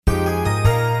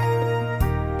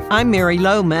I'm Mary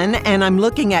Lohman, and I'm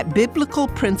looking at biblical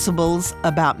principles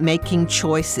about making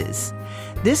choices.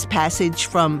 This passage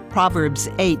from Proverbs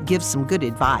 8 gives some good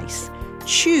advice.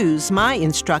 Choose my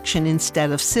instruction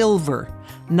instead of silver,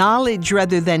 knowledge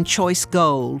rather than choice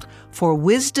gold, for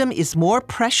wisdom is more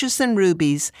precious than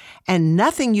rubies, and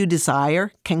nothing you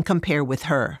desire can compare with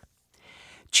her.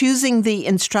 Choosing the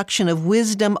instruction of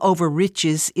wisdom over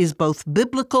riches is both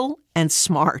biblical and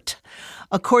smart.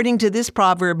 According to this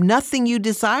proverb, nothing you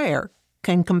desire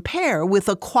can compare with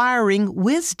acquiring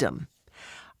wisdom.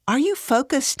 Are you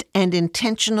focused and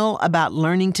intentional about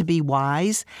learning to be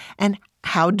wise? And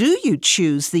how do you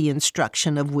choose the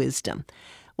instruction of wisdom?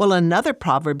 Well, another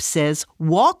proverb says,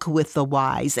 walk with the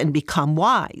wise and become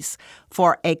wise,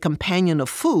 for a companion of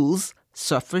fools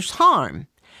suffers harm.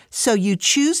 So you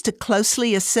choose to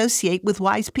closely associate with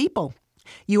wise people.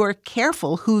 You are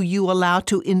careful who you allow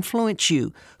to influence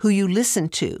you, who you listen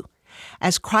to.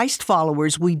 As Christ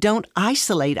followers, we don't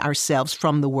isolate ourselves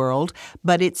from the world,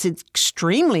 but it's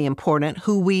extremely important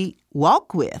who we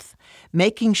walk with,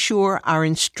 making sure our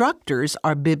instructors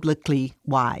are biblically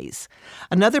wise.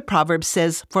 Another proverb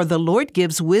says, "For the Lord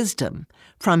gives wisdom.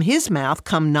 From his mouth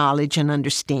come knowledge and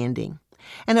understanding."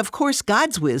 And of course,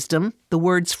 God's wisdom, the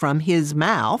words from his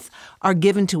mouth, are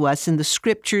given to us in the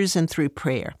scriptures and through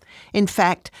prayer. In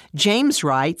fact, James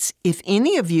writes, "If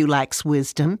any of you lacks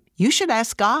wisdom, you should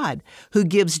ask God, who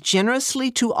gives generously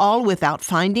to all without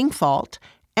finding fault,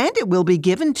 and it will be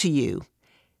given to you."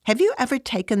 Have you ever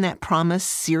taken that promise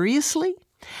seriously?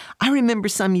 I remember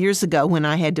some years ago when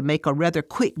I had to make a rather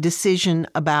quick decision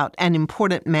about an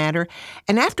important matter,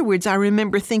 and afterwards I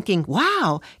remember thinking,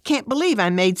 wow, can't believe I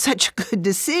made such a good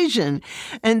decision.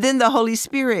 And then the Holy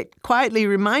Spirit quietly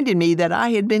reminded me that I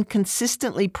had been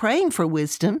consistently praying for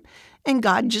wisdom, and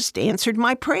God just answered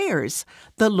my prayers.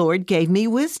 The Lord gave me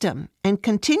wisdom and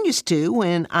continues to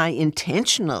when I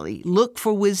intentionally look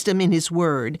for wisdom in His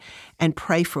Word and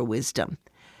pray for wisdom.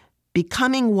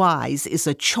 Becoming wise is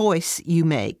a choice you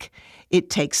make. It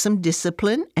takes some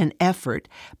discipline and effort,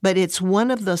 but it's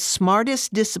one of the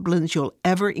smartest disciplines you'll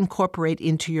ever incorporate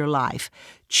into your life.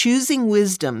 Choosing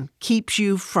wisdom keeps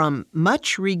you from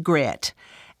much regret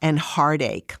and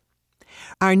heartache.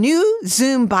 Our new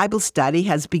Zoom Bible study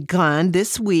has begun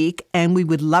this week, and we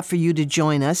would love for you to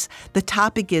join us. The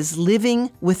topic is living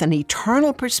with an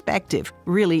eternal perspective.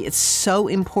 Really, it's so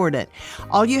important.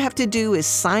 All you have to do is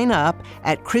sign up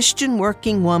at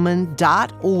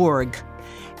christianworkingwoman.org.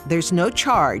 There's no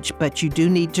charge, but you do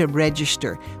need to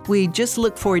register. We just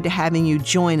look forward to having you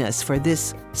join us for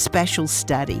this special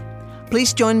study.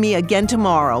 Please join me again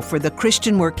tomorrow for the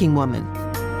Christian Working Woman.